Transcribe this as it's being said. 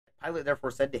Pilate therefore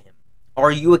said to him,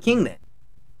 "Are you a king then?"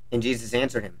 And Jesus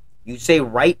answered him, "You say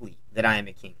rightly that I am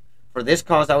a king. For this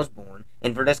cause I was born,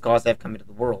 and for this cause I have come into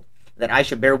the world, that I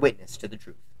should bear witness to the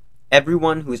truth.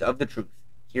 Everyone who is of the truth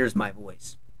hears my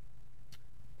voice."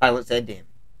 Pilate said to him,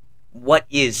 "What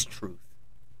is truth?"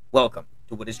 Welcome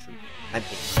to What is Truth. I'm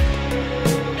Payton.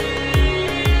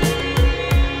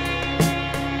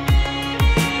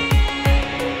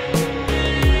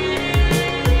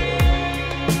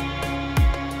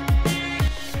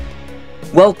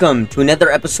 Welcome to another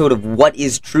episode of What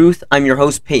is Truth. I'm your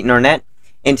host, Payton Arnett,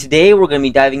 and today we're going to be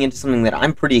diving into something that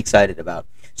I'm pretty excited about.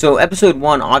 So, episode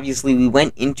 1, obviously, we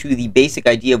went into the basic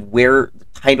idea of where the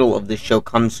title of the show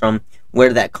comes from,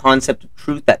 where that concept of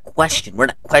truth, where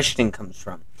that question comes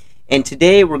from. And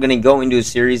today we're going to go into a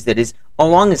series that is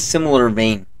along a similar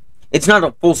vein. It's not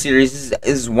a full series, this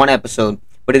is one episode,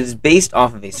 but it is based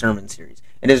off of a sermon series.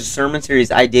 It is a sermon series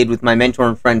I did with my mentor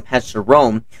and friend, Pastor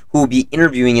Rome, who will be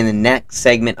interviewing in the next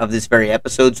segment of this very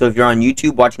episode. So if you're on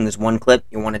YouTube watching this one clip,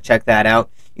 you'll want to check that out.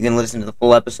 You can listen to the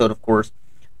full episode, of course.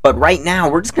 But right now,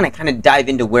 we're just going to kind of dive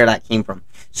into where that came from.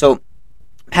 So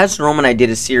Pastor Rome and I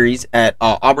did a series at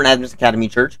Auburn Adventist Academy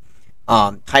Church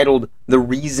titled The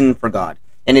Reason for God.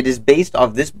 And it is based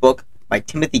off this book by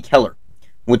Timothy Keller,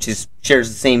 which shares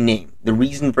the same name, The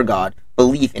Reason for God,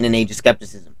 Belief in an Age of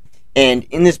Skepticism. And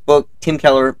in this book, Tim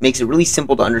Keller makes it really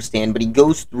simple to understand, but he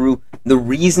goes through the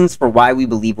reasons for why we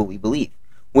believe what we believe,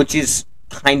 which is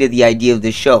kind of the idea of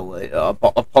this show,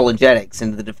 apologetics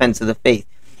and the defense of the faith.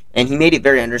 And he made it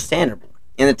very understandable.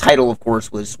 And the title, of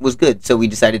course, was good, so we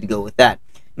decided to go with that.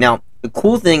 Now, the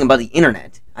cool thing about the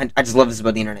internet, I just love this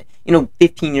about the internet.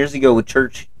 15 years ago with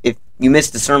church, if you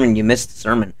missed a sermon, you missed the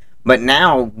sermon. But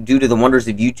now, due to the wonders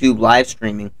of YouTube live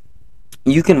streaming,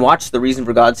 you can watch the Reason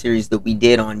for God series that we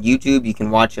did on YouTube. You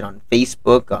can watch it on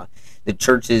Facebook. The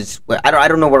churches, I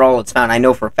don't know where all it's found. I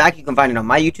know for a fact you can find it on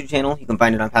my YouTube channel. You can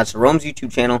find it on Pastor Rome's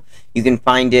YouTube channel. You can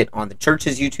find it on the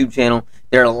church's YouTube channel.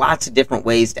 There are lots of different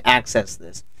ways to access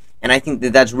this. And I think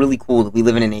that that's really cool that we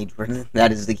live in an age where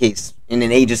that is the case. In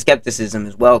an age of skepticism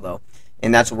as well, though.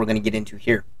 And that's what we're going to get into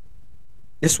here.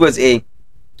 This was a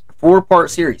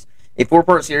four-part series. A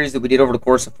four-part series that we did over the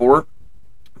course of four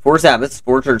Sabbaths,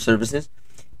 4 church services,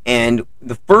 and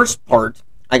the first part,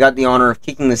 I got the honor of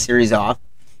kicking the series off.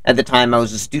 At the time, I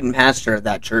was a student pastor at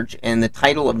that church, and the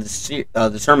title of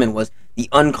the sermon was The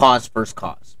Uncaused First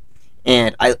Cause.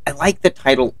 And I like the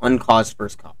title, Uncaused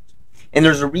First Cause. And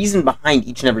there's a reason behind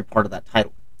each and every part of that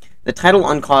title. The title,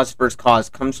 Uncaused First Cause,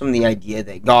 comes from the idea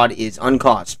that God is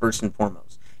uncaused, first and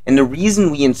foremost. And the reason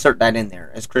we insert that in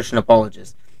there, as Christian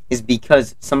apologists, is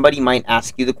because somebody might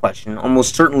ask you the question,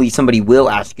 almost certainly somebody will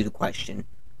ask you the question,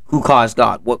 who caused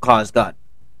God? What caused God?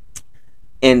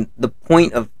 And the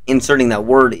point of inserting that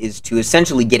word is to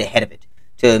essentially get ahead of it,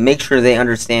 to make sure they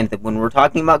understand that when we're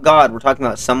talking about God, we're talking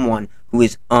about someone who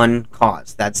is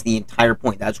uncaused. That's the entire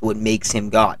point. That's what makes him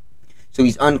God. So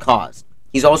he's uncaused.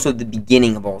 He's also the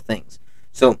beginning of all things.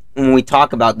 So when we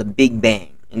talk about the Big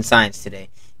Bang in science today,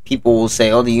 people will say,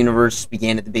 oh, the universe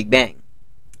began at the Big Bang.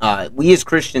 We as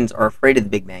Christians are afraid of the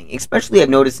Big Bang. Especially I've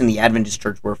noticed in the Adventist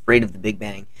church we're afraid of the Big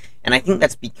Bang. And I think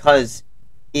that's because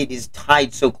it is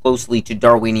tied so closely to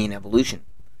Darwinian evolution.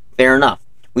 Fair enough.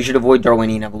 We should avoid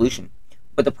Darwinian evolution.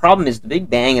 But the problem is the Big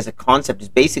Bang as a concept is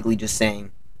basically just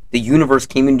saying the universe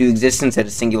came into existence at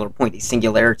a singular point, a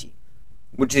singularity.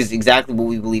 Which is exactly what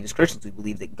we believe as Christians. We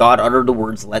believe that God uttered the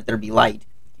words, let there be light.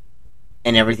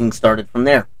 And everything started from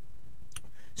there.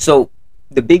 So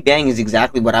the Big Bang is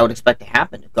exactly what I would expect to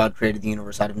happen if God created the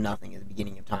universe out of nothing at the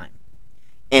beginning of time.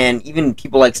 And even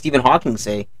people like Stephen Hawking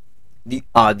say the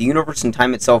universe and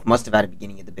time itself must have had a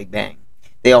beginning at the Big Bang.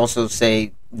 They also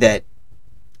say that...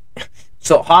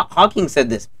 So Hawking said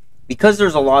this, because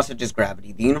there's a law such as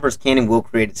gravity, the universe can and will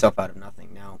create itself out of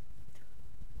nothing. Now,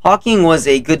 Hawking was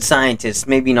a good scientist,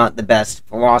 maybe not the best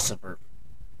philosopher.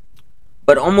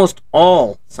 But almost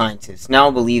all scientists now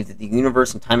believe that the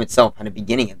universe and time itself had a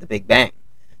beginning at the Big Bang.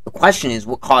 The question is,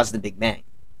 what caused the Big Bang?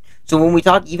 So when we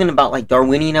talk even about like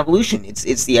Darwinian evolution,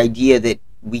 it's the idea that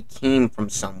we came from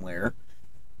somewhere,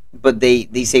 but they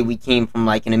say we came from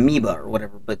like an amoeba or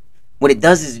whatever. But what it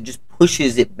does is it just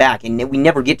pushes it back, and we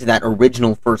never get to that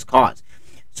original first cause.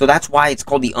 So that's why it's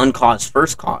called the uncaused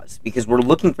first cause, because we're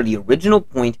looking for the original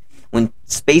point when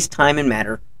space, time, and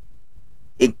matter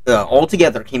all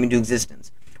together came into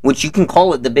existence, which you can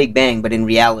call it the Big Bang, but in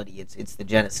reality it's the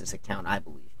Genesis account, I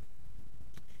believe.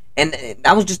 And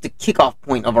that was just the kickoff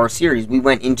point of our series. We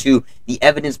went into the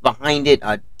evidence behind it.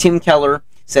 Tim Keller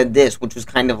said this, which was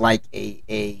kind of like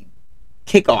a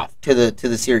kickoff to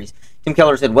the series. Tim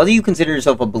Keller said, whether you consider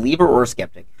yourself a believer or a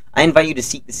skeptic, I invite you to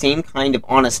seek the same kind of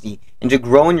honesty and to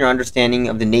grow in your understanding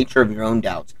of the nature of your own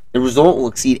doubts. The result will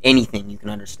exceed anything you can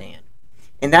understand.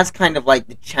 And that's kind of like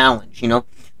the challenge,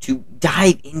 to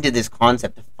dive into this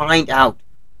concept, to find out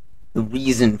the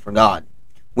reason for God,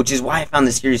 which is why I found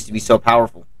this series to be so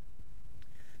powerful.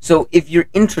 So if you're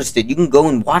interested, you can go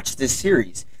and watch this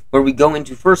series where we go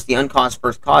into first the uncaused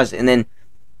first cause, and then,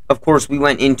 of course, we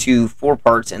went into 4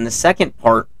 parts, and the second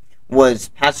part was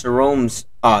Pastor Rome's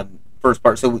first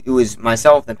part. So it was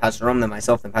myself, then Pastor Rome, then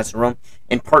myself, then Pastor Rome,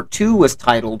 and part 2 was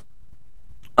titled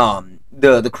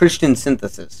the Christian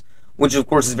Synthesis, which of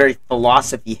course is very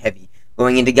philosophy heavy,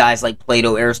 going into guys like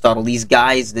Plato, Aristotle, these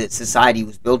guys that society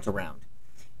was built around.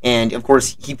 And of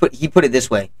course, he put it this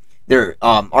way: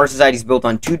 our society is built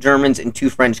on 2 Germans and 2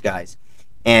 French guys.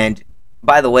 And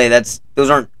by the way, those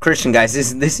aren't Christian guys.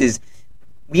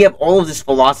 We have all of this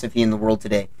philosophy in the world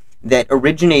today that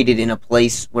originated in a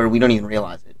place where we don't even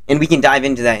realize it. And we can dive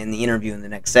into that in the interview in the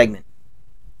next segment.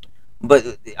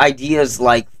 But ideas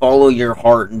like follow your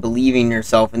heart and believe in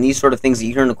yourself and these sort of things that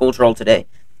you hear in the culture all today,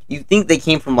 you think they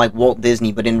came from like Walt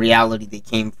Disney, but in reality they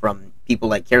came from people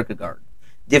like Kierkegaard.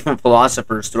 Different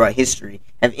philosophers throughout history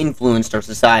have influenced our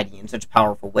society in such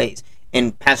powerful ways.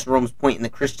 And Pastor Rome's point in the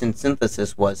Christian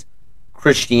Synthesis was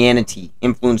Christianity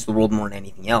influenced the world more than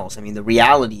anything else. I mean, the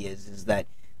reality is that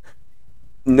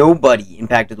nobody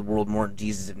impacted the world more than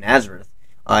Jesus of Nazareth.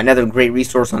 Another great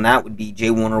resource on that would be J.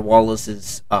 Warner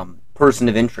Wallace's Person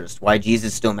of Interest, Why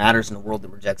Jesus Still Matters in a World That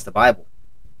Rejects the Bible.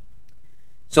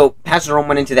 So Pastor Rome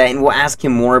went into that, and we'll ask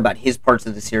him more about his parts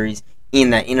of the series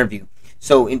in that interview.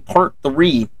 So in part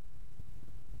 3,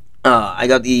 I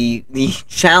got the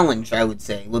challenge, I would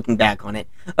say, looking back on it,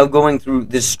 of going through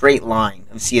this straight line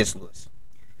of C.S. Lewis.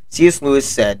 C.S. Lewis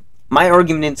said, "My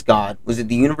argument against God was that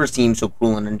the universe seems so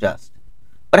cruel and unjust.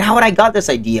 But how had I got this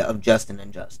idea of just and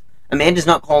unjust? A man does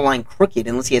not call a line crooked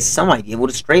unless he has some idea of what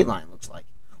a straight line looks like.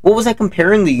 What was I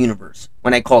comparing the universe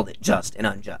when I called it just and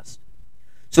unjust?"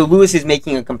 So Lewis is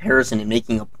making a comparison and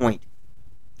making a point.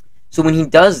 So when he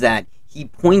does that, he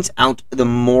points out the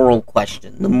moral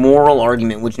question, the moral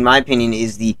argument, which in my opinion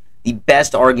is the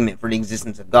best argument for the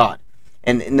existence of God.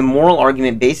 And the moral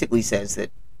argument basically says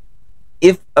that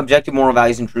if objective moral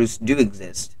values and truths do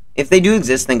exist, if they do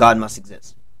exist, then God must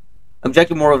exist.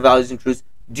 Objective moral values and truths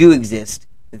do exist,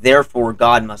 therefore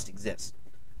God must exist.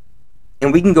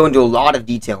 And we can go into a lot of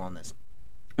detail on this.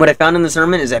 What I found in the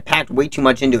sermon is I packed way too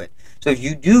much into it. So if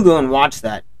you do go and watch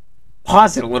that,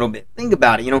 pause it a little bit. Think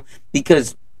about it,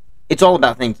 because it's all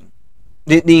about thinking.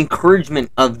 The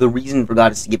encouragement of the reason for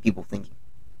God is to get people thinking.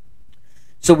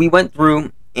 So we went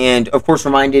through and, of course,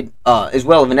 reminded as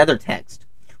well of another text,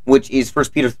 which is 1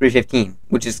 Peter 3:15,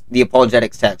 which is the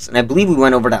apologetics text. And I believe we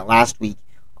went over that last week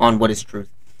on what is truth.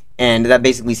 And that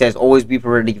basically says, always be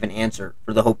prepared to give an answer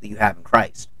for the hope that you have in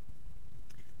Christ.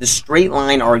 The straight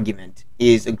line argument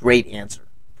is a great answer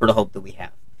for the hope that we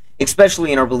have,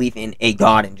 especially in our belief in a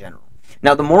God in general.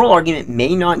 Now, the moral argument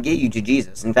may not get you to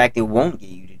Jesus. In fact, it won't get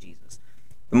you to Jesus.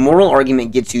 The moral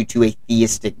argument gets you to a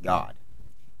theistic God.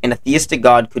 And a theistic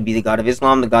God could be the God of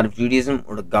Islam, the God of Judaism,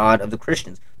 or the God of the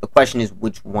Christians. The question is,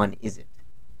 which one is it?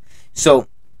 So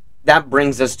that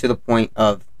brings us to the point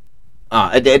of,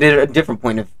 a different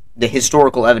point of the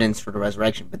historical evidence for the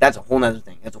resurrection. But that's a whole other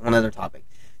thing. That's a whole other topic.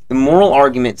 The moral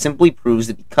argument simply proves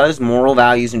that because moral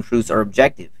values and truths are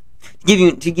objective.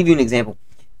 To give you an example,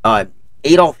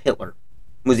 Adolf Hitler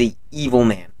was an evil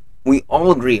man. We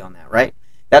all agree on that, right?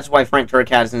 That's why Frank Turek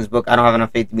has in his book, I Don't Have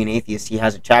Enough Faith to Be an Atheist, he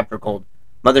has a chapter called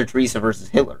Mother Teresa versus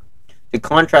Hitler, to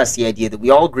contrast the idea that we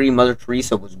all agree Mother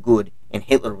Teresa was good and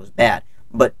Hitler was bad.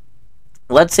 But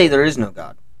let's say there is no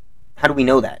God. How do we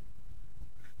know that?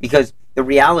 Because the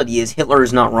reality is Hitler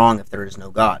is not wrong if there is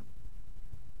no God.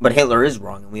 But Hitler is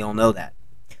wrong, and we all know that.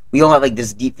 We all have like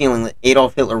this deep feeling that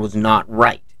Adolf Hitler was not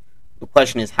right. The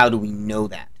question is, how do we know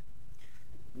that?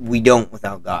 We don't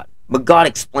without God. But God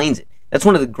explains it. That's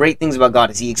one of the great things about God,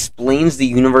 is He explains the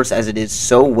universe as it is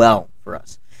so well for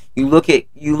us. You look at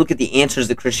the answers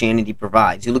that Christianity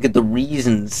provides. You look at the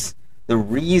reasons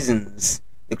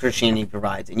that Christianity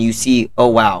provides, and you see, oh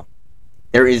wow,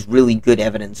 there is really good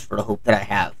evidence for the hope that I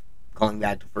have. Calling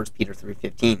back to 1 Peter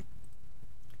 3:15.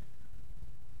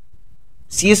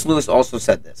 C.S. Lewis also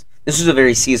said this. This is a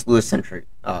very C.S. Lewis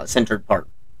centered part.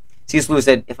 C.S. Lewis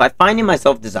said, "If I find in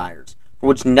myself desires for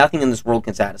which nothing in this world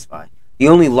can satisfy, the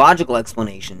only logical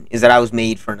explanation is that I was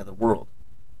made for another world."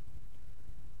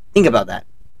 Think about that.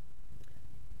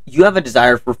 You have a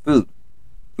desire for food.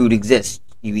 Food exists.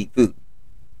 You eat food.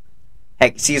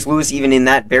 Heck, C.S. Lewis, even in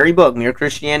that very book, Mere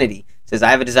Christianity, says, I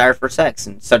have a desire for sex,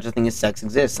 and such a thing as sex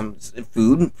exists.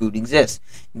 Food exists.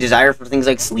 Desire for things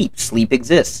like sleep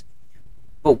exists.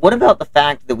 But what about the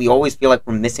fact that we always feel like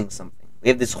we're missing something? We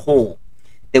have this hole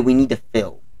that we need to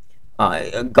fill,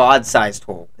 a God-sized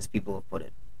hole, as people have put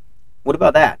it. What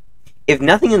about that? If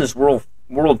nothing in this world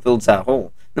fills that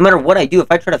hole, no matter what I do,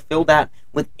 if I try to fill that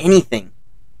with anything,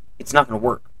 it's not going to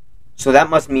work. So that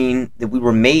must mean that we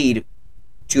were made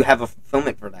to have a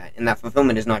fulfillment for that, and that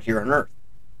fulfillment is not here on earth,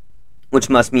 which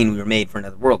must mean we were made for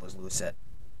another world, as Lewis said.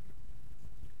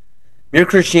 Mere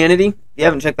Christianity, if you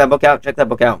haven't checked that book out, check that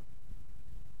book out.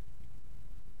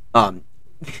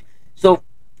 So,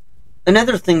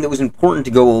 another thing that was important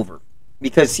to go over,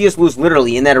 because C.S. Lewis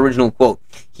literally, in that original quote,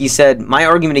 he said, my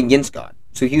argument against God.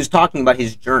 So he was talking about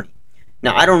his journey.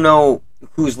 Now, I don't know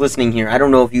who's listening here. I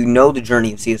don't know if you know the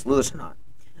journey of C.S. Lewis or not.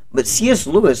 But C.S.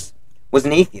 Lewis was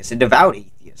an atheist, a devout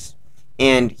atheist.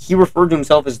 And he referred to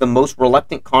himself as the most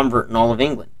reluctant convert in all of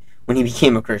England when he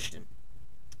became a Christian.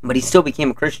 But he still became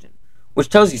a Christian, which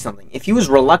tells you something. If he was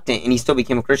reluctant and he still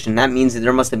became a Christian, that means that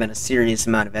there must have been a serious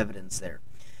amount of evidence there.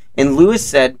 And Lewis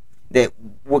said that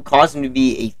what caused him to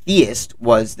be a theist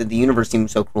was that the universe seemed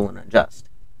so cruel and unjust.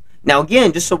 Now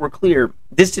again, just so we're clear,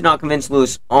 this did not convince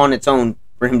Lewis on its own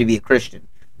for him to be a Christian.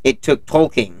 It took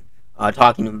Tolkien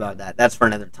talking to him about that. That's for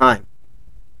another time.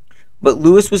 But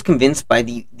Lewis was convinced by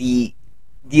the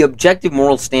objective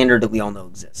moral standard that we all know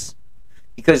exists.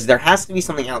 Because there has to be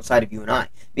something outside of you and I.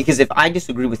 Because if I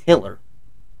disagree with Hitler,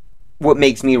 what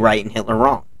makes me right and Hitler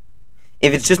wrong?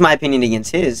 If it's just my opinion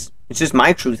against his, it's just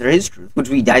my truth or his truth, which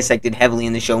we dissected heavily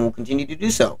in the show and will continue to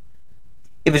do so.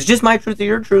 If it's just my truth or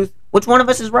your truth, which one of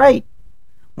us is right?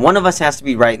 One of us has to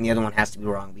be right and the other one has to be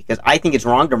wrong, because I think it's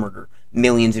wrong to murder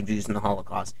millions of Jews in the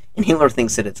Holocaust, and Hitler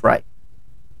thinks that it's right.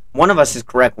 One of us is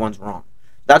correct, one's wrong.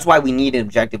 That's why we need an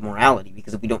objective morality,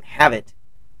 because if we don't have it,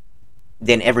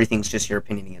 then everything's just your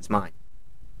opinion against mine.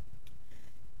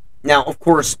 Now, of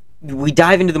course, we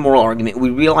dive into the moral argument, we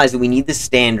realize that we need the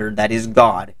standard that is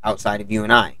God outside of you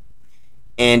and I.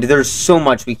 And there's so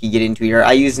much we could get into here.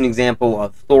 I use an example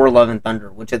of Thor: Love and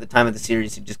Thunder, which at the time of the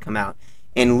series had just come out.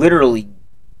 And literally,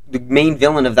 the main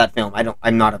villain of that film,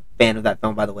 I'm not a fan of that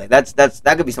film, by the way. That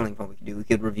could be something fun we could do. We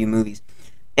could review movies.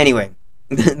 Anyway,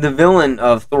 the villain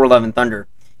of Thor: Love and Thunder,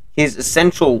 his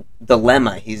essential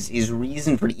dilemma, his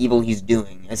reason for the evil he's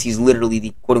doing, as he's literally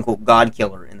the quote-unquote God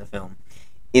killer in the film,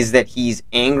 is that he's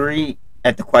angry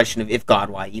at the question of if God,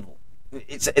 why evil?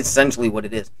 It's essentially what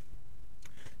it is.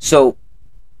 So,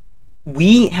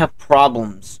 we have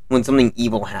problems when something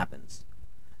evil happens.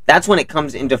 That's when it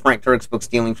comes into Frank Turek's book,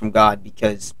 Stealing from God,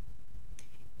 because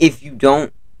if you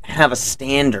don't have a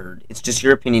standard, it's just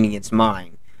your opinion against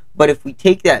mine. But if we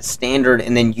take that standard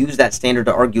and then use that standard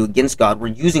to argue against God, we're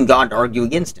using God to argue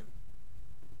against him.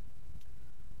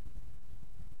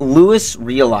 Lewis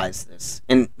realized this,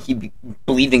 and he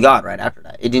believed in God right after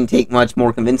that. It didn't take much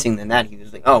more convincing than that. He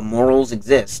was like, oh, morals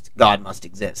exist, God must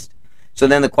exist. So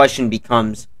then the question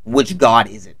becomes, which God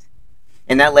is it?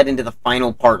 And that led into the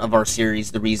final part of our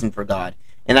series, The Reason for God.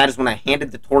 And that is when I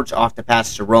handed the torch off to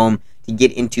Pastor Rome to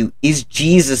get into, is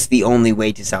Jesus the only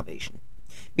way to salvation?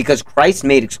 Because Christ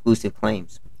made exclusive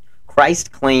claims.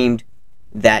 Christ claimed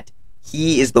that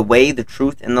he is the way, the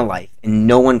truth, and the life, and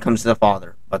no one comes to the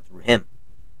Father but through him.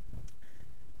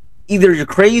 Either you're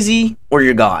crazy or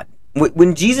you're God.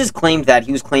 When Jesus claimed that,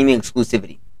 he was claiming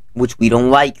exclusivity, which we don't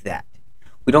like that.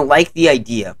 We don't like the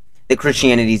idea that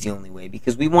Christianity is the only way,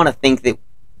 because we want to think that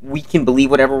we can believe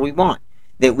whatever we want,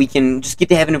 that we can just get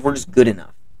to heaven if we're just good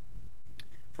enough.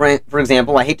 For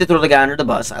example, I hate to throw the guy under the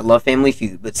bus, I love Family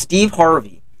Feud, but Steve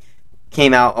Harvey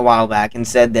came out a while back and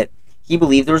said that he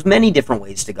believed there was many different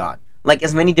ways to God, like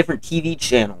as many different TV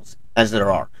channels as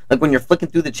there are. Like when you're flicking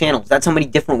through the channels, that's how many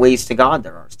different ways to God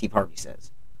there are, Steve Harvey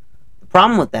says. The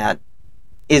problem with that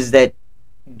is that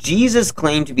Jesus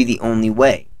claimed to be the only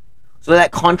way. So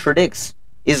that contradicts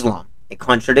Islam. It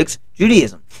contradicts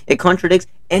Judaism. It contradicts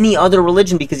any other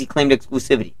religion because he claimed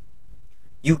exclusivity.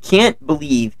 You can't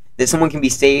believe that someone can be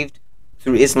saved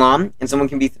through Islam and someone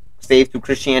can be saved through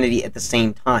Christianity at the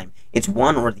same time. It's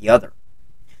one or the other.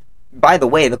 By the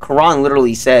way, the Quran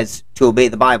literally says to obey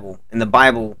the Bible, and the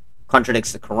Bible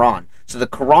contradicts the Quran. So the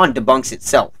Quran debunks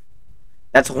itself.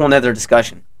 That's a whole other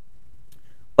discussion.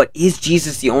 But is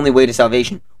Jesus the only way to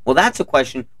salvation? Well, that's a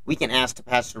question we can ask to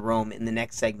Pastor Rome in the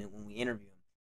next segment when we interview him.